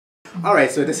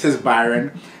Alright, so this is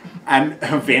Byron and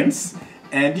Vince,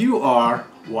 and you are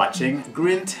watching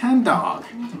Grintendog.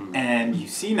 And you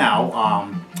see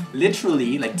now,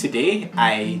 literally, like today,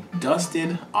 I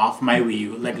dusted off my Wii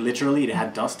U. Like literally, it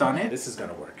had dust on it. This is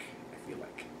gonna work, I feel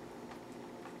like.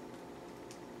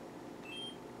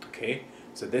 Okay,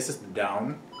 so this is the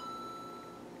down.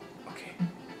 Okay,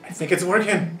 I think it's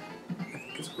working. I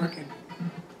think it's working.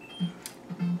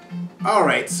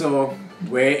 Alright, so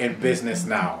we're in business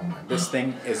now. This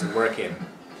thing is working.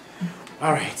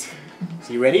 Alright,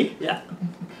 so you ready? Yeah.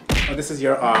 Oh, this is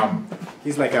your,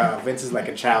 he's like Vince is like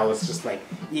a child. It's just like,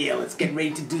 yeah, let's get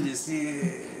ready to do this.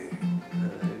 Yeah.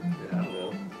 I don't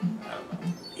know.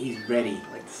 He's ready.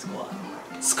 Like the squad.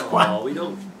 Squad? Oh, we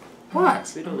don't.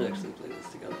 What? We don't actually play this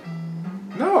together.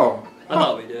 No. I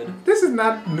thought we did. This is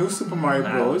not New Super Mario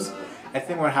I Bros. don't know. I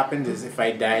think what happens is if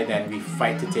I die, then we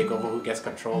fight to take over who gets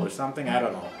control or something. I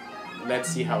don't know. Let's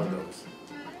see how it goes.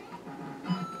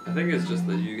 I think it's just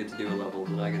that you get to do a level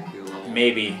and I get to do a level.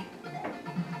 Maybe.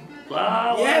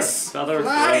 Flower. Yes! Feather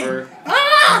Fly! forever.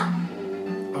 Ah!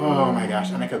 Oh my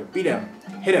gosh, and I could beat him.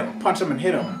 Hit him, punch him and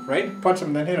hit him, right? Punch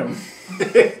him then hit him.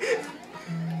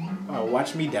 Oh,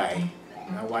 watch me die.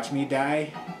 Now watch me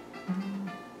die.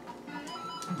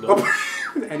 No. Oh,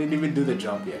 I didn't even do the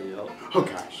jump yet. Yep. Oh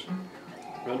gosh.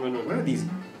 Run, run, run. What are these?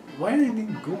 Why are these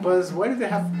Goombas? Why do they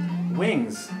have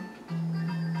wings?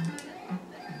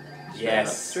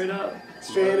 Yes. Straight up.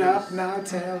 Straight up, now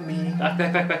tell me. Back,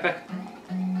 back, back, back, back.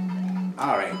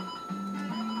 Alright.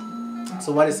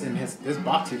 So what is in this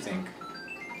box, you think?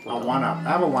 A 1-up. I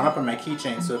have a 1-up on my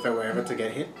keychain, so if I were ever to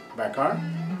get hit by a car,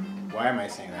 why am I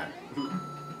saying that?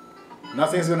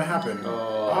 Nothing's gonna happen.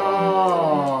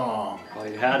 Oh. Oh,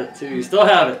 you had it too. You still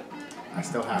have it. I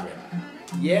still have it.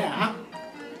 Yeah.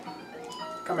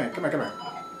 Come here, come here, come here.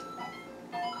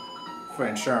 For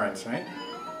insurance, right?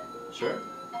 Sure.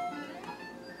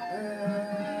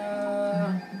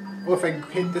 Oh, if I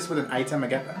hit this with an item, I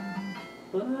get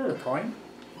a coin.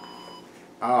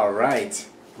 Alright.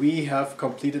 We have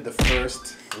completed the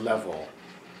first level.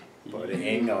 But it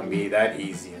ain't gonna be that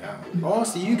easy now. Oh,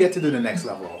 so you get to do the next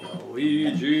level.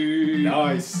 Luigi.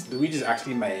 Nice. Luigi's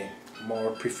actually my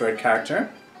more preferred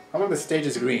character. How about the stage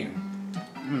is green?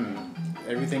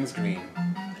 Everything's green.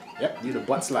 Yep, do the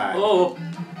butt slide. Oh.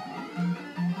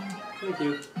 Thank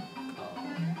you.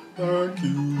 Thank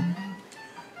you.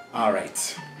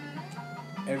 Alright.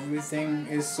 Everything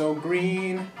is so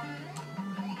green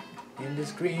in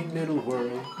this green little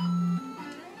world.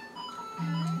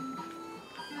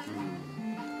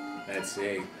 Let's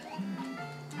see.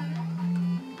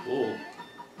 Oh.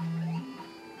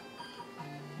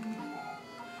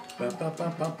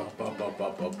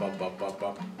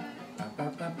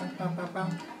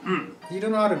 You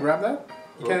don't know how to grab that?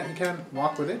 You can't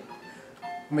walk with it?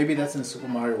 Maybe that's in Super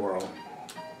Mario World.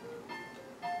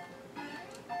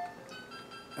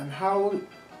 And how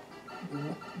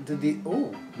did the...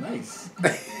 Oh, nice.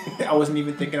 I wasn't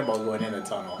even thinking about going in a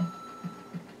tunnel.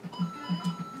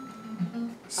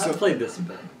 I played this a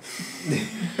bit.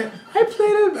 I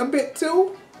played it a bit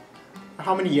too.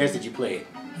 How many years did you play it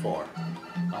for?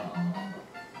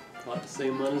 About the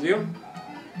same one as you?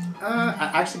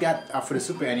 I actually got, for the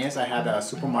Super NES, I had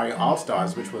Super Mario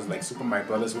All-Stars, which was like Super Mario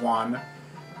Brothers 1,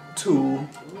 2,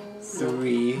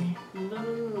 3,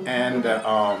 and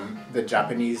the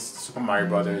Japanese Super Mario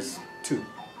Brothers 2.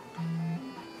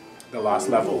 The Lost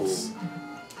Levels.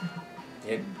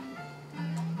 Yep.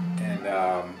 And,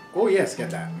 oh yes,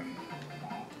 get that.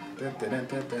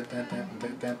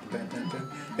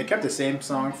 They kept the same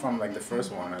song from like the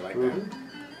first one. I like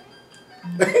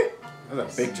that.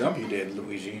 That's a big jump you did,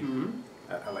 Luigi.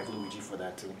 I like Luigi for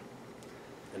that too.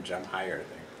 And jump higher, I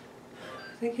think.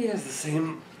 I think he has the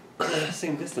same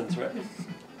same distance, right?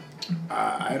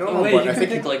 I don't know. Oh wait, but you I can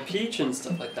think pick like Peach and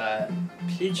stuff like that.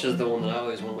 Peach is the one that I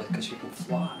always went with because she can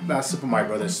fly. that's Super Mario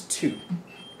Brothers 2.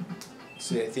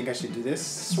 So I think I should do this.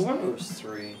 I swear it was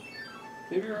 3.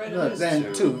 Maybe you're right. No, it is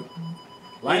then 2.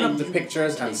 Line up the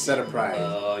pictures and set a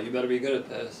prize. You better be good at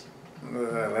this.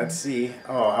 Let's see.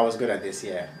 Oh, I was good at this,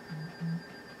 yeah.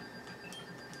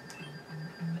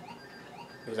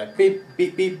 It was like beep,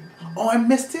 beep, beep. Oh, I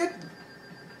missed it?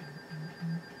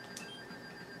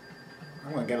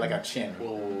 I'm gonna get like a chin.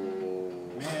 Oh.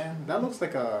 Man, that looks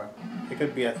like it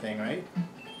could be a thing, right?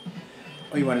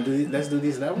 Oh, you wanna do these, let's do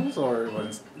these levels or you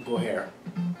wanna go here?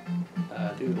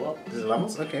 Do the levels. These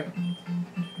levels? Okay.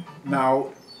 Now,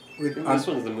 with... This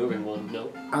one's the moving one,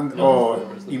 no? And, no,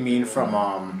 oh, you mean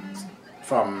from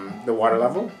the water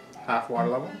level? Half water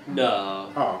level?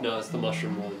 No. Oh. No, it's the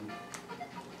mushroom one.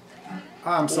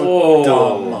 I'm so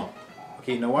dumb.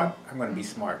 Okay, you know what? I'm gonna be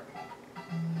smart.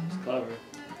 It's clever.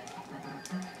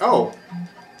 Oh!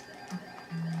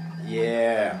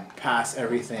 Yeah, pass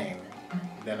everything.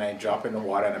 Then I drop in the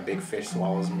water and a big fish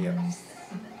swallows me up.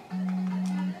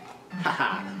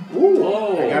 Haha! Ooh!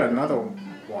 Whoa. I got another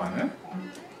one, huh?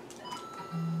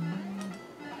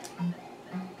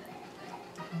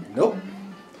 Nope.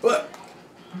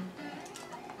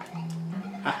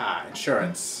 Haha,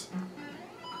 insurance.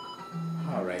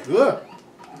 Alright.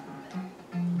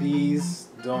 Please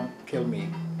don't kill me.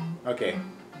 Okay.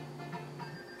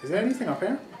 Is there anything up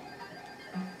here?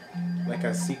 Like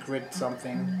a secret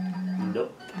something?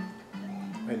 Nope.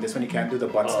 Wait, this one you can't do the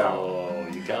butts down. Oh,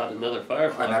 you got another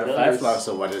firefly. Another Nice. firefly,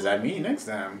 so what does that mean next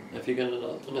time? If you get it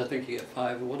up, and I think you get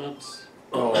 5 1-ups.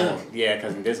 Oh, yeah,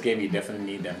 because in this game you definitely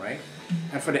need them, right?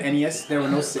 And for the NES, there was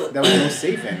no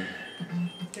saving.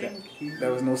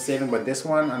 There was no saving, but this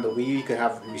one on the Wii you could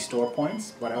have restore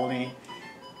points, but I want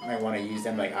to use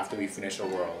them like after we finish a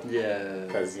world. Yeah.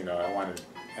 Because I don't want to.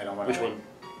 Which one?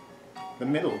 The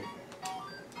middle.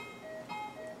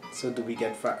 So do we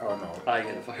get oh no. I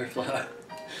get a firefly.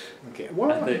 Okay.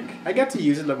 Well, I think. I get to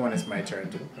use it when it's my turn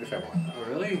too, if I want. Oh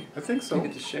really? I think so. You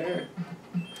get to share.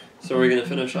 So are we gonna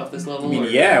finish off this level? I mean,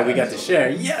 yeah, we got to share.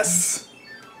 Yes.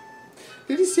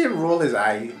 Did you see him roll his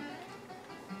eye?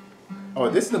 Oh,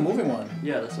 this is the moving one.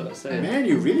 Yeah, that's what I was saying. Man,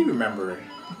 you really remember it.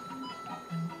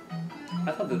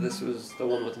 I thought that this was the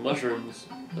one with mushrooms.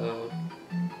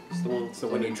 It's the one. So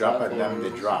when you drop at them,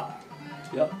 they drop.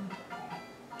 Yep.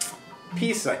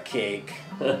 Piece of cake.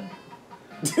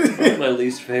 My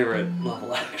least favorite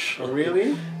level, actually.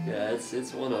 Really? Yeah,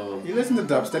 it's one of them. You listen to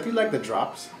dubstep, you like the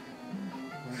drops.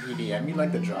 EDM, you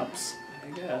like the drops. I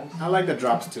guess. I like the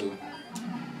drops too.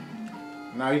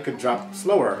 Now you could drop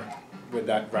slower with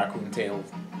that raccoon tail.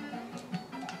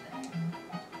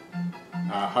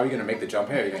 How are you gonna make the jump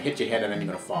here? You're gonna hit your head and then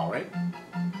you're gonna fall, right?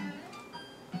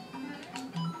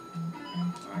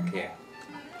 Okay.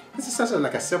 This is such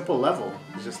like a simple level.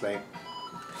 It's just like,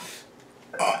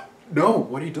 no,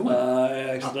 what are you doing? I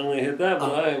accidentally hit that,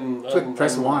 but I'm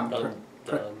press one.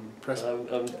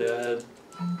 I'm dead.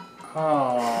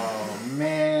 Oh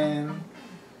man,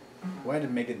 why did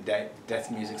it make the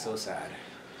death music so sad?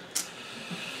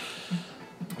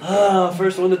 Ah,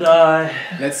 first one to die.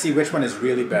 Let's see which one is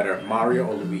really better, Mario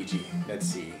or Luigi. Let's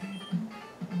see.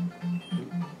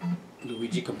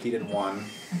 Luigi completed one.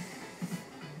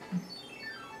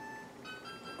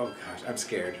 Oh gosh, I'm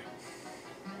scared.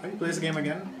 How do you play this game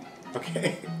again?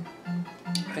 Okay.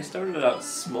 I started out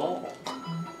small.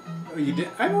 Oh, you did?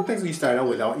 I don't think you started out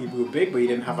without. You were big, but you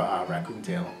didn't have a raccoon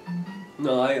tail.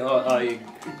 No, I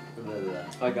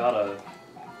got a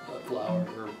flower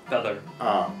or feather.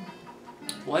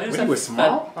 Why does when you were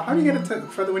small? How do you get a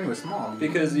feather when you were small?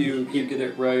 Because you get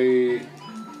it right.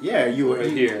 Yeah, you were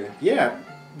right here. Yeah,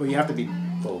 but you have to be.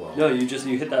 Oh well. No, you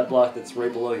hit that block that's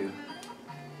right below you.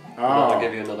 Oh. I'll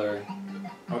give you another.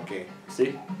 Okay.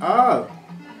 See? Oh.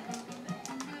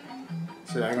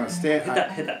 So I'm gonna stay.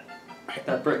 Hit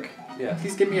that brick. Yeah.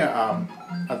 Please give me a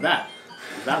that.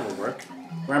 That will work.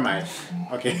 Where am I?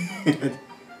 Okay.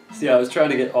 See, I was trying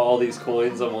to get all these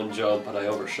coins on one jump, but I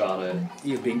overshot it.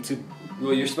 You being too.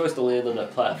 Well, you're supposed to land on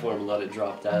that platform and let it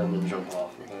drop down and jump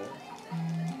off of it.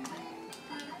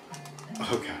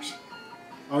 Oh gosh.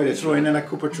 Oh, they're throwing in a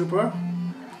Koopa Trooper.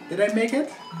 Did I make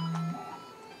it?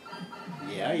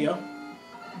 Yeah.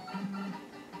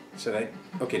 Should I?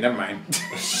 Okay, never mind.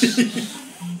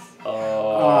 Oh,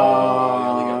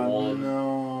 you only got one.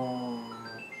 No.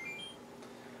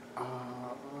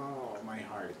 Oh, my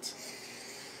heart.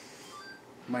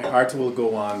 My heart will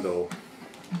go on though.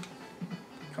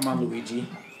 Come on, Luigi.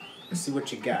 Let's see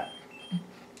what you got.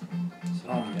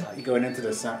 You going into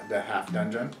the half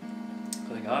dungeon?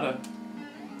 I gotta.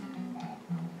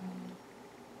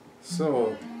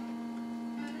 So,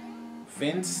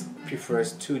 Vince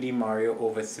prefers 2D Mario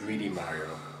over 3D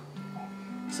Mario.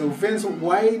 So Vince,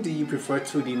 why do you prefer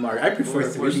 2D Mario? I prefer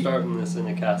 3D. We're starting this in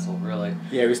a castle, really.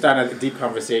 Yeah, we're starting a deep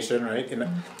conversation, right?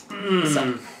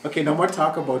 Okay, no more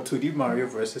talk about 2D Mario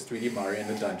versus 3D Mario in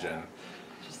the dungeon.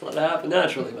 Just let it happen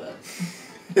naturally, man.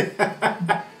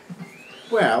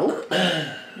 Well,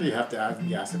 you have to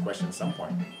ask the question at some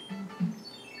point.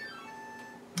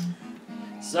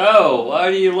 So,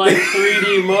 why do you like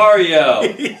 3D Mario?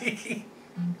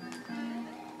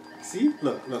 See?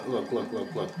 Look.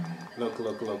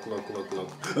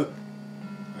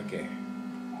 Okay.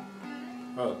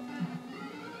 Oh.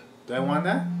 Do I want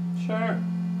that? Sure.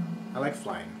 I like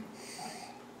flying.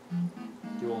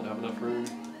 You won't have enough room.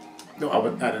 No,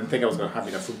 I didn't think I was going to have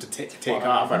enough room to take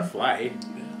off and fly.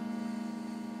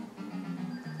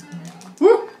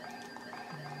 Woo!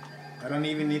 I don't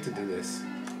even need to do this.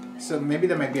 So maybe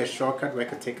there might be a shortcut where I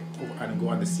could take and go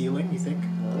on the ceiling, you think?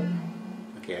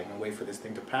 Okay, I'm gonna wait for this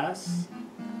thing to pass.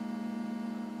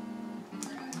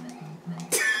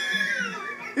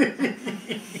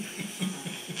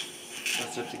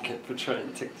 That's what you get for trying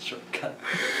to take the shortcut.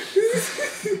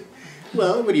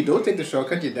 Well, when you don't take the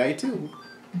shortcut, you die too.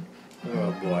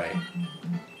 Oh boy.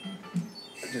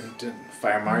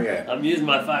 Fire Mario. I'm using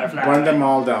my firefly. Burn them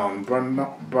all down.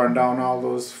 Burn down all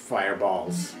those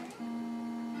fireballs.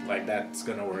 Like that's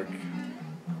gonna work.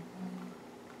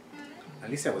 At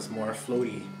least that was more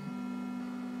floaty.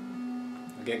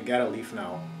 Get a leaf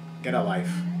now. Get a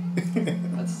life.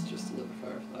 That's just another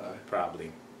firefly.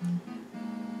 Probably.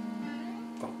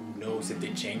 Oh, who knows if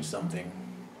they changed something.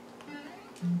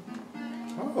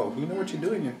 Oh, you know what you're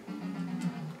doing. You're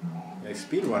like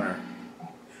speedrunner.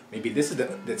 Maybe this is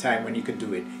the time when you could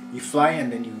do it. You fly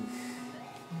and then you...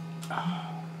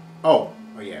 Oh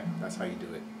yeah, that's how you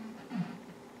do it.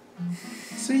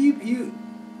 So you...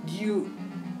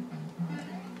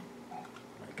 Oh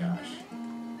my gosh.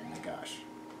 Oh my gosh.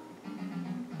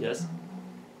 Yes?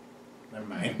 Never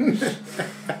mind.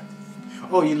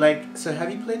 Oh, you like... So have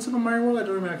you played Super Mario World? I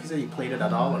don't remember if you said you played it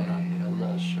at all or not. I'm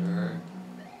not sure.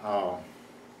 Oh.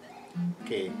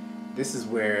 Okay. This is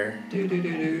where Do.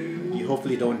 you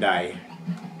hopefully don't die.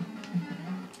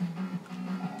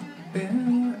 Give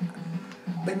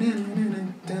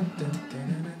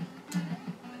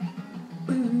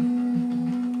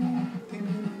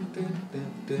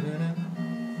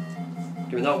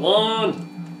me that wand!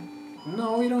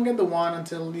 No, you don't get the wand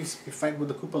until you fight with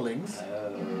the Koopalings.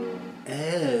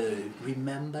 Oh,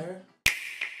 remember?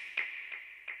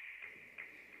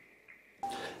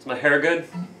 Is my hair good?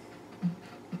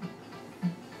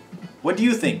 What do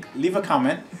you think? Leave a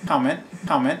comment.